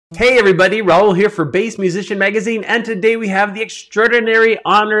Hey everybody, Raul here for Bass Musician Magazine, and today we have the extraordinary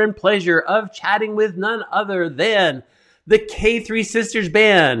honor and pleasure of chatting with none other than the K3 Sisters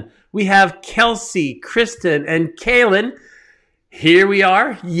Band. We have Kelsey, Kristen, and Kaylen. Here we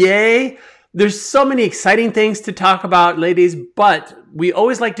are, yay! There's so many exciting things to talk about, ladies, but we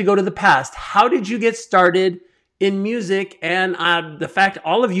always like to go to the past. How did you get started in music? And the fact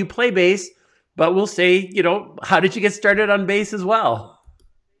all of you play bass, but we'll say, how did you get started on bass as well?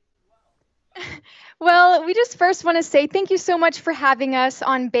 Well, we just first want to say thank you so much for having us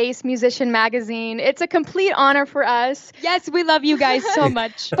on Bass Musician Magazine. It's a complete honor for us. Yes, we love you guys so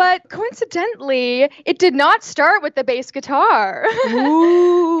much. But coincidentally, it did not start with the bass guitar.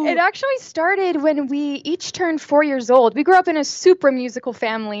 Ooh. It actually started when we each turned 4 years old. We grew up in a super musical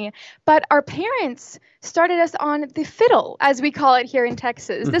family, but our parents started us on the fiddle, as we call it here in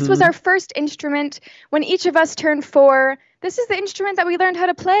Texas. This was our first instrument. When each of us turned 4, this is the instrument that we learned how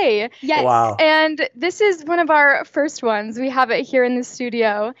to play. Yes. Wow. And this is one of our first ones. We have it here in the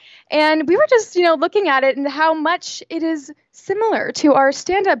studio. And we were just, looking at it and how much it is similar to our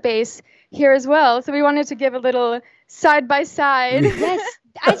stand-up bass here as well. So we wanted to give a little side-by-side. Yes.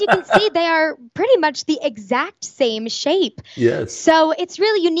 As you can see, they are pretty much the exact same shape. Yes. So it's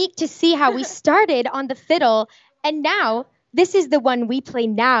really unique to see how we started on the fiddle, and now this is the one we play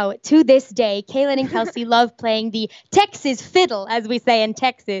now to this day. Kaylen and Kelsey love playing the Texas fiddle, as we say in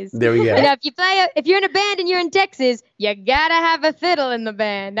Texas. There we go. If you're in a band and you're in Texas, you gotta have a fiddle in the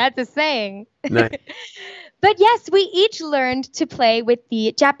band. That's a saying. Nice. But yes, we each learned to play with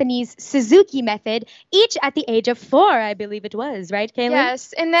the Japanese Suzuki method, each at the age of 4, I believe it was, right, Kaylen?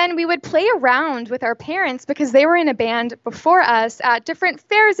 Yes, and then we would play around with our parents because they were in a band before us at different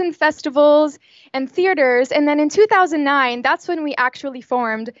fairs and festivals and theaters. And then in 2009, that's when we actually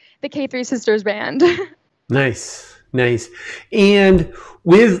formed the K3 Sisters Band. Nice. And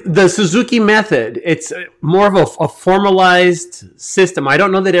with the Suzuki method, it's more of a formalized system. I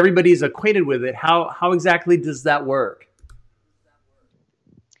don't know that everybody's acquainted with it. How exactly does that work?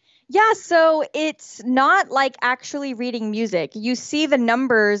 Yeah, so it's not like actually reading music. You see the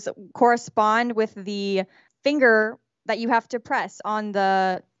numbers correspond with the finger that you have to press on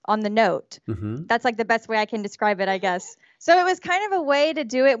the note. Mm-hmm. That's like the best way I can describe it, I guess. So it was kind of a way to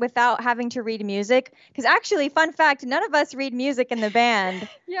do it without having to read music. Because actually, fun fact, none of us read music in the band.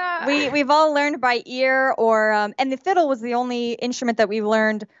 Yeah. We've all learned by ear and the fiddle was the only instrument that we've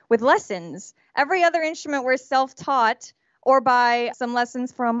learned with lessons. Every other instrument we're self-taught or by some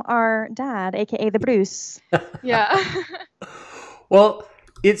lessons from our dad, aka the Bruce. Yeah. Well,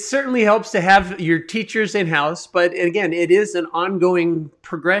 it certainly helps to have your teachers in-house, but again, it is an ongoing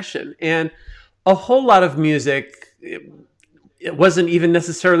progression. And a whole lot of music, it wasn't even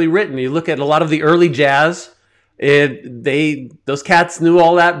necessarily written. You look at a lot of the early jazz, those cats knew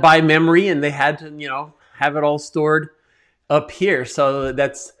all that by memory, and they had to, have it all stored up here. So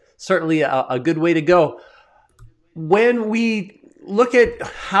that's certainly a good way to go. When we look at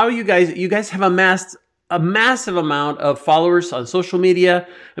how you guys have amassed a massive amount of followers on social media.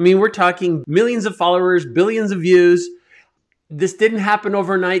 I mean, we're talking millions of followers, billions of views. This didn't happen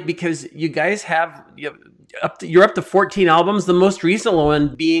overnight because you guys you're up to 14 albums, the most recent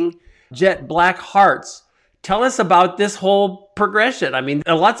one being Jet Black Hearts. Tell us about this whole progression. I mean,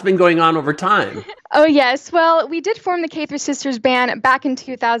 a lot's been going on over time. Oh, yes. Well, we did form the K3 Sisters Band back in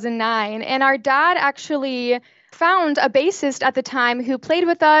 2009, and our dad actually found a bassist at the time who played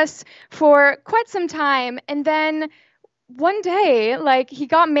with us for quite some time. And then one day, he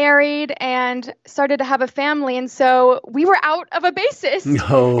got married and started to have a family. And so we were out of a bassist.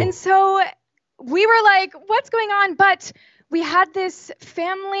 No. And so we were like, what's going on? But we had this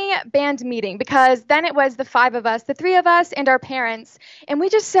family band meeting because then it was the 5 of us, the 3 of us and our parents. And we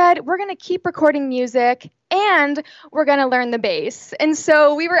just said, we're going to keep recording music and we're going to learn the bass. And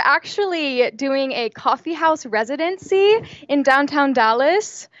so we were actually doing a coffee house residency in downtown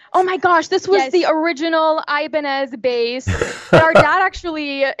Dallas. Oh my gosh, this was the original Ibanez bass. But our dad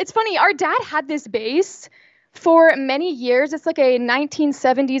it's funny, our dad had this bass for many years. It's like a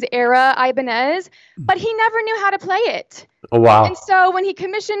 1970s era Ibanez, but he never knew how to play it. Oh, wow. And so when he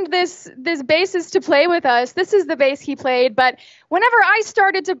commissioned this bassist to play with us, this is the bass he played. But whenever I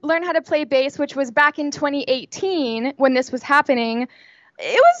started to learn how to play bass, which was back in 2018 when this was happening,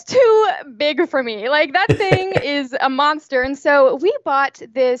 it was too big for me. That thing is a monster. And so we bought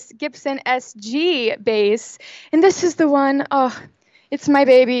this Gibson SG bass, and this is the one, it's my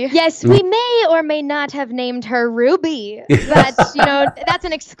baby. Yes, we may or may not have named her Ruby. But, that's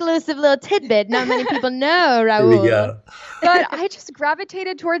an exclusive little tidbit. Not many people know, Raul. There we go. But I just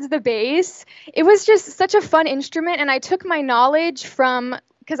gravitated towards the bass. It was just such a fun instrument, and I took my knowledge from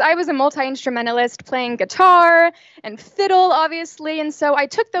because I was a multi-instrumentalist playing guitar and fiddle, obviously. And so I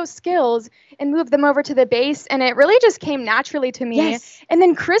took those skills and moved them over to the bass, and it really just came naturally to me. Yes. And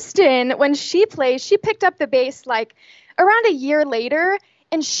then Kristen, when she plays, she picked up the bass like around a year later.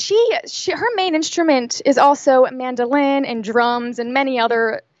 And her main instrument is also mandolin and drums and many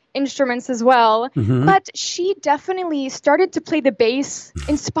other instruments as well. Mm-hmm. But she definitely started to play the bass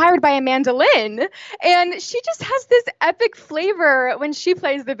inspired by a mandolin. And she just has this epic flavor when she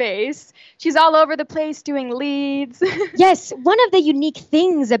plays the bass. She's all over the place doing leads. Yes, one of the unique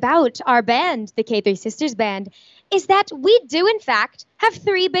things about our band, the K3 Sisters Band, is that we do, in fact, have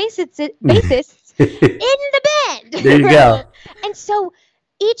 3 bassists in the band. There you go. And so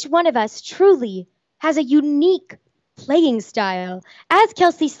each one of us truly has a unique playing style. As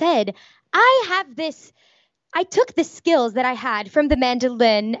Kelsey said, I took the skills that I had from the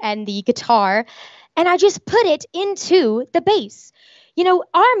mandolin and the guitar, and I just put it into the bass. You know,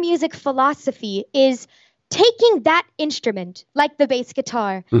 our music philosophy is taking that instrument, like the bass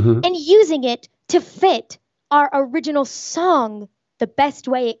guitar, Mm-hmm. and using it to fit our original song the best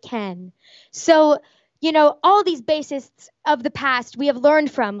way it can. So, you know, all these bassists of the past we have learned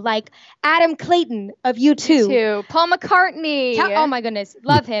from, like Adam Clayton of U2. Paul McCartney. Oh my goodness,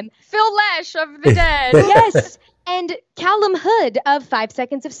 love him. Phil Lesh of The Dead. Yes, and Callum Hood of 5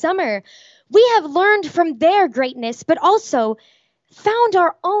 Seconds of Summer. We have learned from their greatness, but also found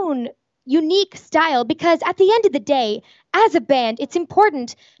our own unique style, because at the end of the day, as a band, it's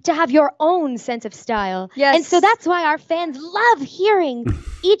important to have your own sense of style. Yes. And so that's why our fans love hearing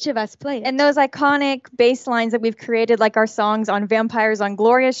each of us play it. And those iconic bass lines that we've created, like our songs on Vampires on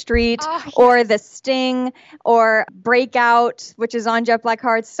Gloria Street, Oh, or The Sting, or Breakout, which is on Jet Black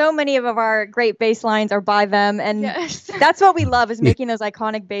Hearts. So many of our great bass lines are by them. And Yes. that's what we love, is making those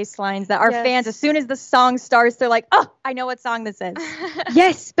iconic bass lines that our Yes. fans, as soon as the song starts, they're like, oh, I know what song this is.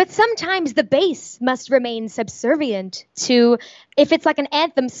 Yes, but sometimes the bass must remain subservient to, if it's like an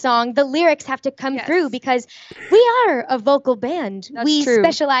anthem song, the lyrics have to come Yes. through, because we are a vocal band. That's we true.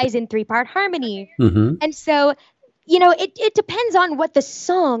 specialize in 3-part harmony. Mm-hmm. And so, you know, it depends on what the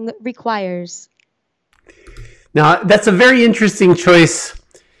song requires. Now, that's a very interesting choice.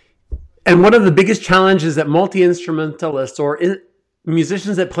 And one of the biggest challenges that multi-instrumentalists or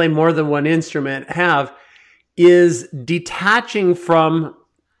musicians that play more than one instrument have is detaching from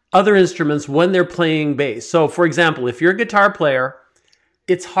other instruments when they're playing bass. So, for example, if you're a guitar player,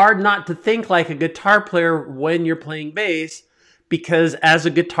 it's hard not to think like a guitar player when you're playing bass, because as a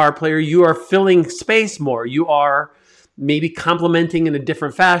guitar player, you are filling space more. You are maybe complementing in a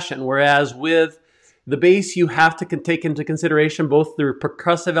different fashion. Whereas with the bass, you have to take into consideration both the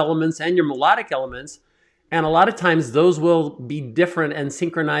percussive elements and your melodic elements. And a lot of times those will be different and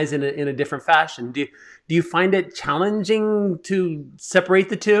synchronized in a different fashion. Do you find it challenging to separate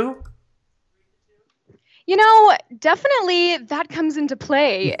the two? You know, definitely that comes into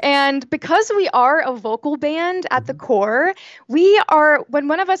play. And because we are a vocal band at the core, when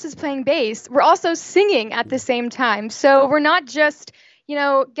one of us is playing bass, we're also singing at the same time. So we're not just, you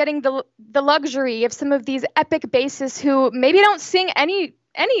know, getting the luxury of some of these epic bassists who maybe don't sing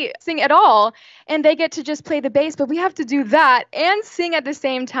sing at all, and they get to just play the bass, but we have to do that and sing at the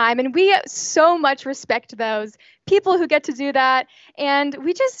same time. And we so much respect those people who get to do that. And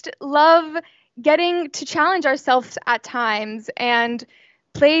we just love getting to challenge ourselves at times and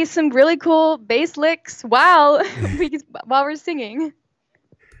play some really cool bass licks while we're singing.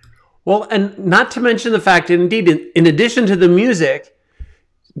 Well, and not to mention the fact, indeed, in addition to the music,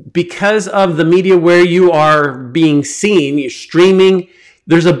 because of the media where you are being seen, you're streaming,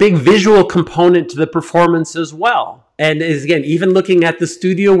 there's a big visual component to the performance as well. And again, even looking at the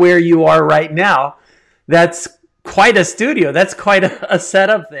studio where you are right now, that's quite a studio. That's quite a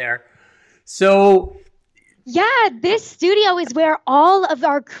setup there. So Yeah, this studio is where all of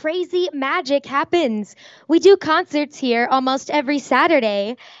our crazy magic happens. We do concerts here almost every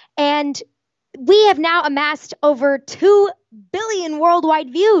Saturday, and we have now amassed over 2 billion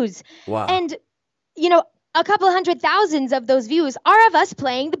worldwide views. wow. And, you know, a couple 100,000 of those views are of us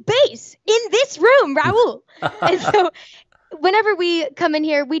playing the bass in this room, Raul. And so whenever we come in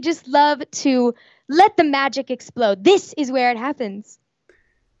here, we just love to let the magic explode. This is where it happens.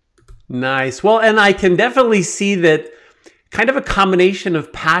 Nice. Well, and I can definitely see that kind of a combination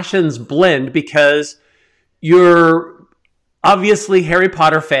of passions blend, because you're obviously Harry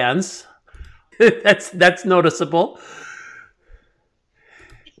Potter fans. That's noticeable.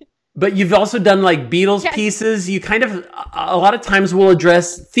 But you've also done like Beatles Yes. pieces. You kind of, a lot of times will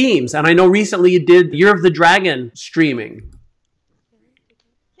address themes. And I know recently you did Year of the Dragon streaming.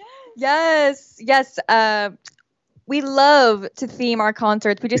 Yes. we love to theme our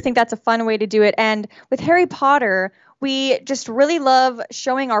concerts. We just think that's a fun way to do it. And with Harry Potter, we just really love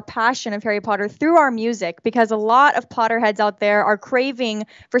showing our passion of Harry Potter through our music, because a lot of Potterheads out there are craving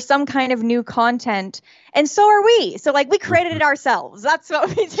for some kind of new content. And so are we. So like we created it ourselves. That's what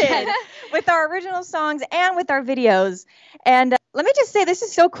we did with our original songs and with our videos. And let me just say, this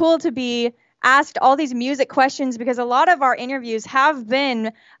is so cool to be asked all these music questions, because a lot of our interviews have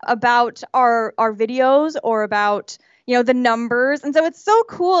been about our videos or about, you know, the numbers. And so it's so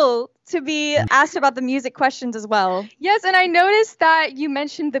cool to be asked about the music questions as well. Yes, and I noticed that you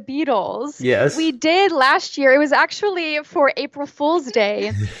mentioned the Beatles. Yes. We did last year. It was actually for April Fool's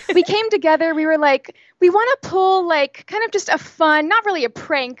Day. We came together. We were like, we want to pull like kind of just a fun, not really a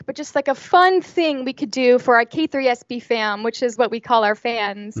prank, but just like a fun thing we could do for our K3SB fam, which is what we call our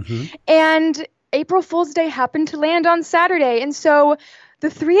fans. Mm-hmm. And April Fool's Day happened to land on Saturday. And so the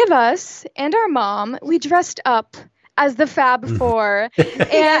three of us and our mom, we dressed up as the Fab Four.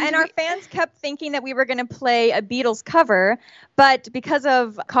 And our fans kept thinking that we were going to play a Beatles cover, but because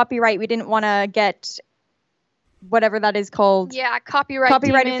of copyright, we didn't want to get whatever that is called. Yeah,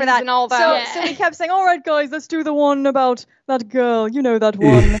 copyrighted for that and all that. So we kept saying, all right, guys, let's do the one about that girl. You know that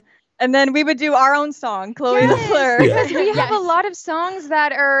one. And then we would do our own song, Chloe the Fleur. Yeah. We have a lot of songs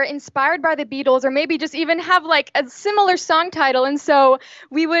that are inspired by the Beatles, or maybe just even have like a similar song title. And so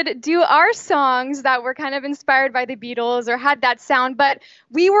we would do our songs that were kind of inspired by the Beatles or had that sound, but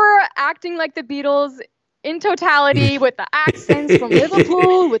we were acting like the Beatles in totality, with the accents from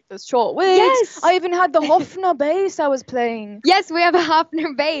Liverpool, with the short wigs. Yes. I even had the Hofner bass I was playing. Yes, we have a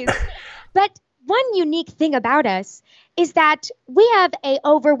Hofner bass. But one unique thing about us is that we have a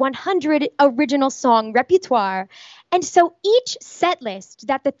over 100 original song repertoire. And so each set list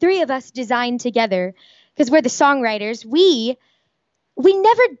that the three of us designed together, because we're the songwriters, we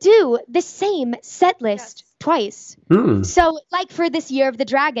never do the same set list twice. So like for this Year of the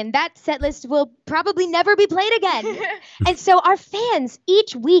Dragon, that set list will probably never be played again. And so our fans,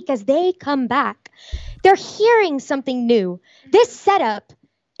 each week as they come back, they're hearing something new. This setup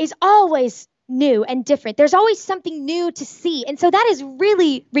is always new and different. There's always something new to see. And so that is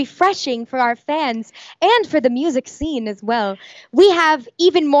really refreshing for our fans and for the music scene as well. We have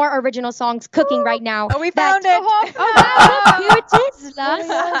even more original songs cooking right now. Oh, we found it. Oh, wow. Here it is, Lux.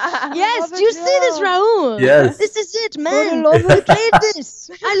 Yes, do you see this, Raul? Yes. This is it, man. We played this.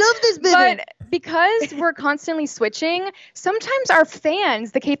 I love this, baby. But because we're constantly switching, sometimes our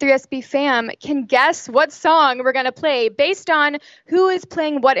fans, the K3SB fam, can guess what song we're going to play based on who is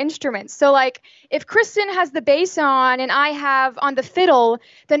playing what instruments. So like if Kristen has the bass on and I have on the fiddle,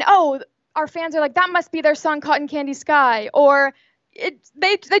 then our fans are like, that must be their song Cotton Candy Sky. Or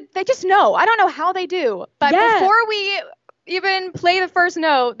they just know. I don't know how they do. But before we even play the first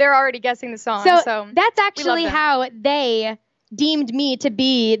note, they're already guessing the song. So that's actually how they deemed me to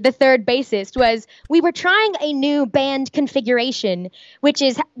be the third bassist. Was we were trying a new band configuration, which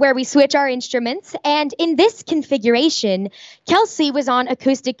is where we switch our instruments. And in this configuration, Kelsey was on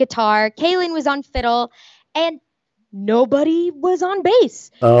acoustic guitar, Kaylen was on fiddle, and nobody was on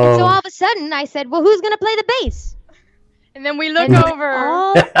bass. And so all of a sudden I said, well, who's going to play the bass? And then we look over.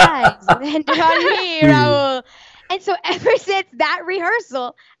 All eyes landed on me, Raul. And so ever since that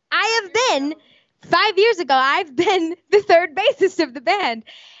rehearsal, I have been 5 years ago, I've been the third bassist of the band.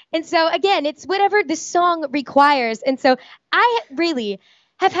 And so, again, it's whatever the song requires. And so I really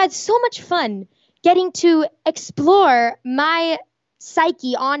have had so much fun getting to explore my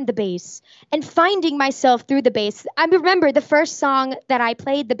psyche on the bass and finding myself through the bass. I remember the first song that I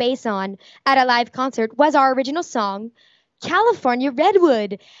played the bass on at a live concert was our original song, California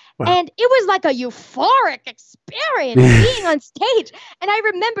Redwood. Wow. And it was like a euphoric experience being on stage. And I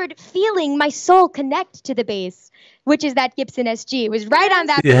remembered feeling my soul connect to the bass, which is that Gibson SG. It was right on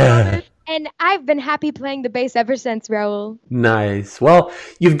that. Yeah. And I've been happy playing the bass ever since, Raul. Nice. Well,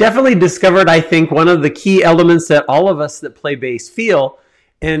 you've definitely discovered, I think, one of the key elements that all of us that play bass feel.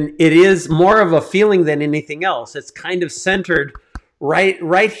 And it is more of a feeling than anything else. It's kind of centered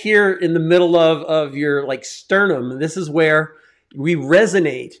right here in the middle of your like sternum. This is where we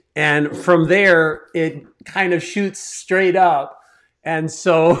resonate, and from there it kind of shoots straight up. And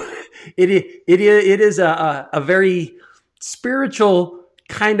so it is a very spiritual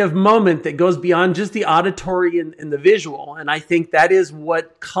kind of moment that goes beyond just the auditory and the visual. And I think that is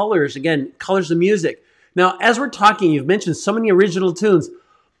what colors the music. Now, as we're talking, you've mentioned so many original tunes.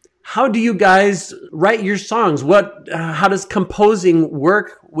 How do you guys write your songs? How does composing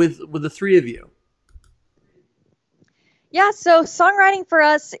work with the three of you? Yeah, so songwriting for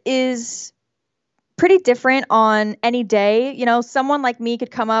us is pretty different on any day. You know, someone like me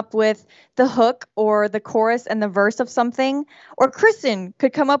could come up with the hook or the chorus and the verse of something, or Kristen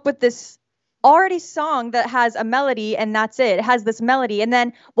could come up with this already song that has a melody and that's it. It has this melody, and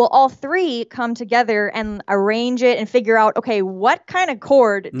then we'll all three come together and arrange it and figure out, okay, what kind of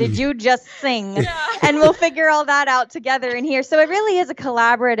chord did you just sing? Yeah. And we'll figure all that out together in here. So it really is a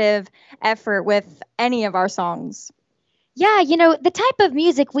collaborative effort with any of our songs. Yeah, you know, the type of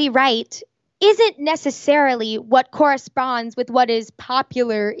music we write isn't necessarily what corresponds with what is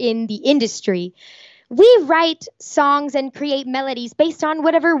popular in the industry. We write songs and create melodies based on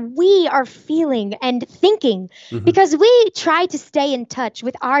whatever we are feeling and thinking, because we try to stay in touch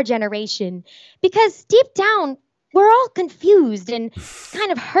with our generation, because deep down, we're all confused and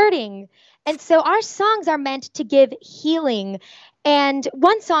kind of hurting. And so our songs are meant to give healing. And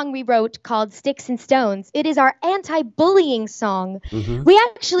one song we wrote called Sticks and Stones, it is our anti-bullying song. We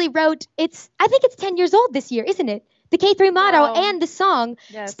actually wrote, I think it's 10 years old this year, isn't it? The K3 motto and the song,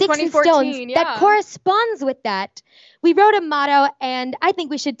 Sticks and Stones, that corresponds with that. We wrote a motto, and I think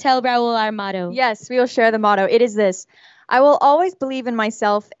we should tell Raul our motto. Yes, we will share the motto. It is this: I will always believe in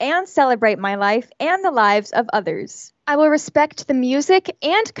myself and celebrate my life and the lives of others. I will respect the music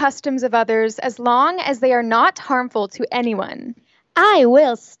and customs of others as long as they are not harmful to anyone. I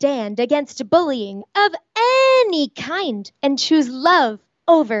will stand against bullying of any kind and choose love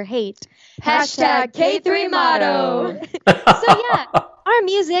over hate. Hashtag K3 motto. So yeah, our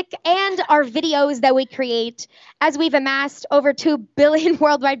music and our videos that we create, as we've amassed over 2 billion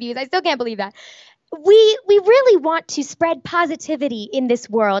worldwide views, I still can't believe that. We really want to spread positivity in this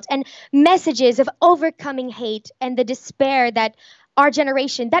world and messages of overcoming hate and the despair that our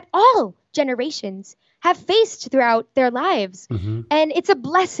generation, that all generations have faced throughout their lives. And it's a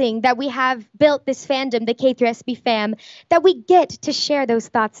blessing that we have built this fandom, the K3SB fam, that we get to share those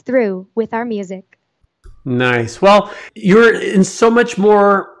thoughts through with our music. Nice. Well, you're in so much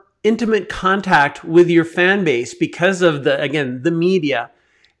more intimate contact with your fan base because of the media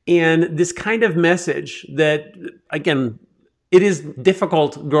and this kind of message that, again, it is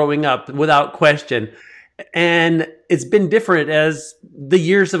difficult growing up without question. And it's been different as the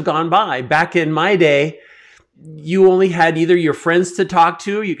years have gone by. Back in my day, you only had either your friends to talk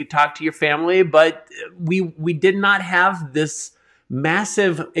to, you could talk to your family, but we did not have this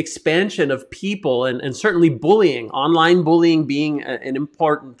massive expansion of people and certainly bullying, online bullying being an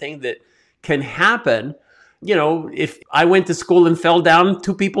important thing that can happen. You know, if I went to school and fell down,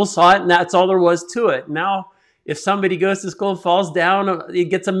 2 people saw it and that's all there was to it. Now, if somebody goes to school and falls down, it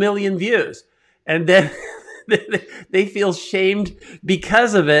gets 1 million views. And then they feel shamed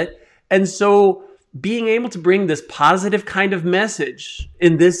because of it. And so being able to bring this positive kind of message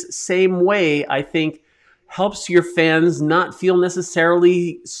in this same way, I think, helps your fans not feel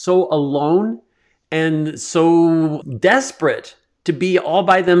necessarily so alone and so desperate to be all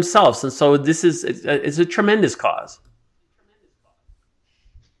by themselves. And so this is it's a tremendous cause.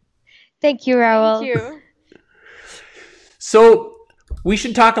 Thank you, Raul. Thank you. So we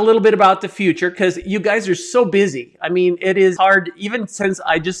should talk a little bit about the future because you guys are so busy. I mean, it is hard. Even since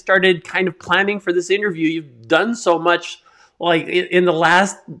I just started kind of planning for this interview, you've done so much like in the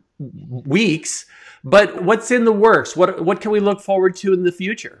last weeks. But what's in the works? What can we look forward to in the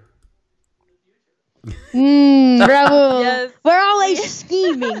future? Raul, Yes. we're always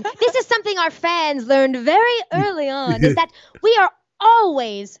scheming. This is something our fans learned very early on, is that we are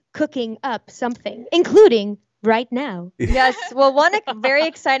always cooking up something, including right now. Yes. Well, one very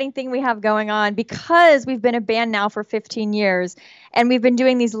exciting thing we have going on, because we've been a band now for 15 years and we've been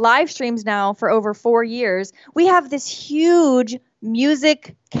doing these live streams now for over 4 years, we have this huge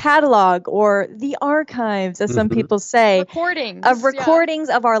music catalog, or the archives, as some people say, recordings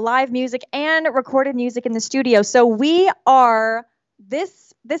of our live music and recorded music in the studio. So we are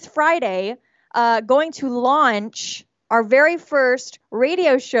this Friday going to launch our very first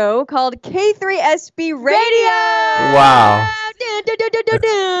radio show called K3SB Radio. Wow.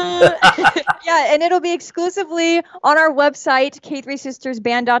 Yeah, and it'll be exclusively on our website,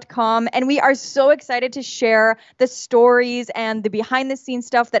 k3sistersband.com. And we are so excited to share the stories and the behind-the-scenes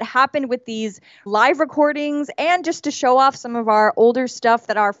stuff that happened with these live recordings, and just to show off some of our older stuff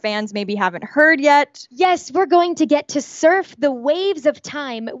that our fans maybe haven't heard yet. Yes, we're going to get to surf the waves of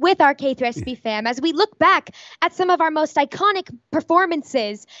time with our K3SB fam as we look back at some of our most iconic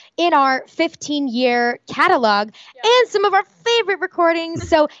performances in our 15-year catalog and some of our favorite recordings.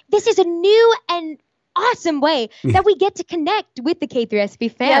 So this is a new and awesome way that we get to connect with the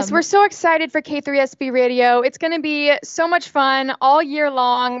K3SB fam. Yes, we're so excited for K3SB Radio. It's going to be so much fun all year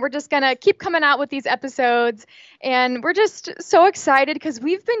long. We're just going to keep coming out with these episodes. And we're just so excited because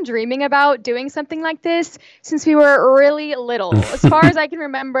we've been dreaming about doing something like this since we were really little. As far as I can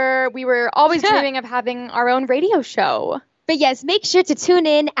remember, we were always dreaming of having our own radio show. But yes, make sure to tune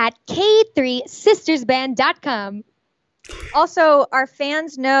in at k3sistersband.com. Also, our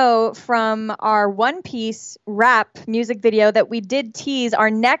fans know from our One Piece rap music video that we did tease our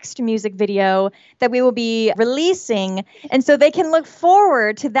next music video that we will be releasing. And so they can look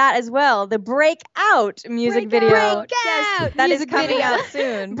forward to that as well. The Breakout music video. Yes, that is music coming video. out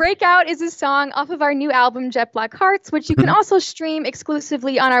soon. Breakout is a song off of our new album, Jet Black Hearts, which you can also stream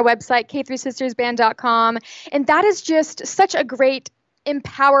exclusively on our website, k3sistersband.com. And that is just such a great,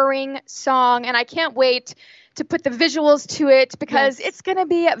 empowering song. And I can't wait to put the visuals to it because it's going to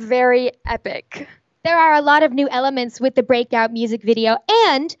be very epic. There are a lot of new elements with the Breakout music video.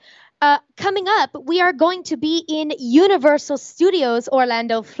 And coming up, we are going to be in Universal Studios,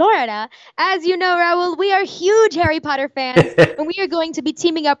 Orlando, Florida. As you know, Raul, we are huge Harry Potter fans. And we are going to be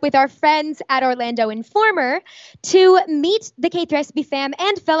teaming up with our friends at Orlando Informer to meet the K3SB fam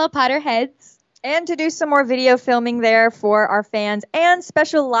and fellow Potterheads. And to do some more video filming there for our fans and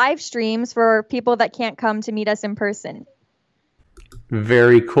special live streams for people that can't come to meet us in person.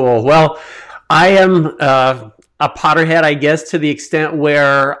 Very cool. Well, I am a Potterhead, I guess, to the extent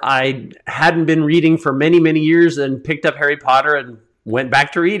where I hadn't been reading for many, many years and picked up Harry Potter and went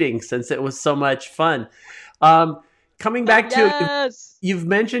back to reading since it was so much fun. Coming back to, you've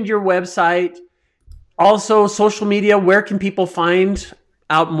mentioned your website, also social media. Where can people find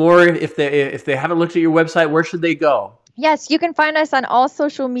out more? If they haven't looked at your website, where should they go? Yes, you can find us on all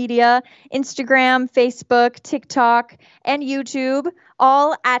social media, Instagram, Facebook, TikTok, and YouTube,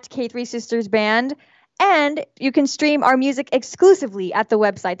 all at K3 Sisters Band. And you can stream our music exclusively at the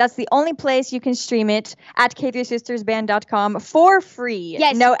website. That's the only place you can stream it, at k3sistersband.com for free.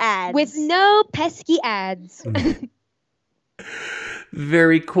 Yes, no ads. With no pesky ads.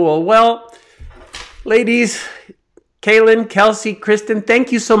 Very cool. Well, ladies, Kaylen, Kelsey, Kristen,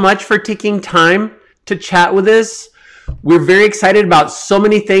 thank you so much for taking time to chat with us. We're very excited about so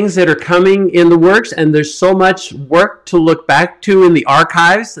many things that are coming in the works, and there's so much work to look back to in the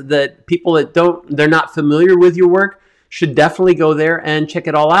archives that people that they're not familiar with your work should definitely go there and check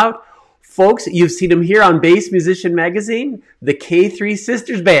it all out. Folks, you've seen them here on Bass Musician Magazine, the K3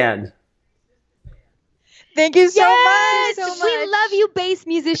 Sisters Band. Thank you so Yes, much. we love you, Bass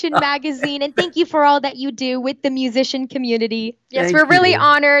Musician Magazine, and thank you for all that you do with the musician community. Yes, Thank we're really you.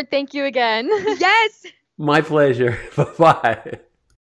 honored. Thank you again. Yes. My pleasure. Bye-bye.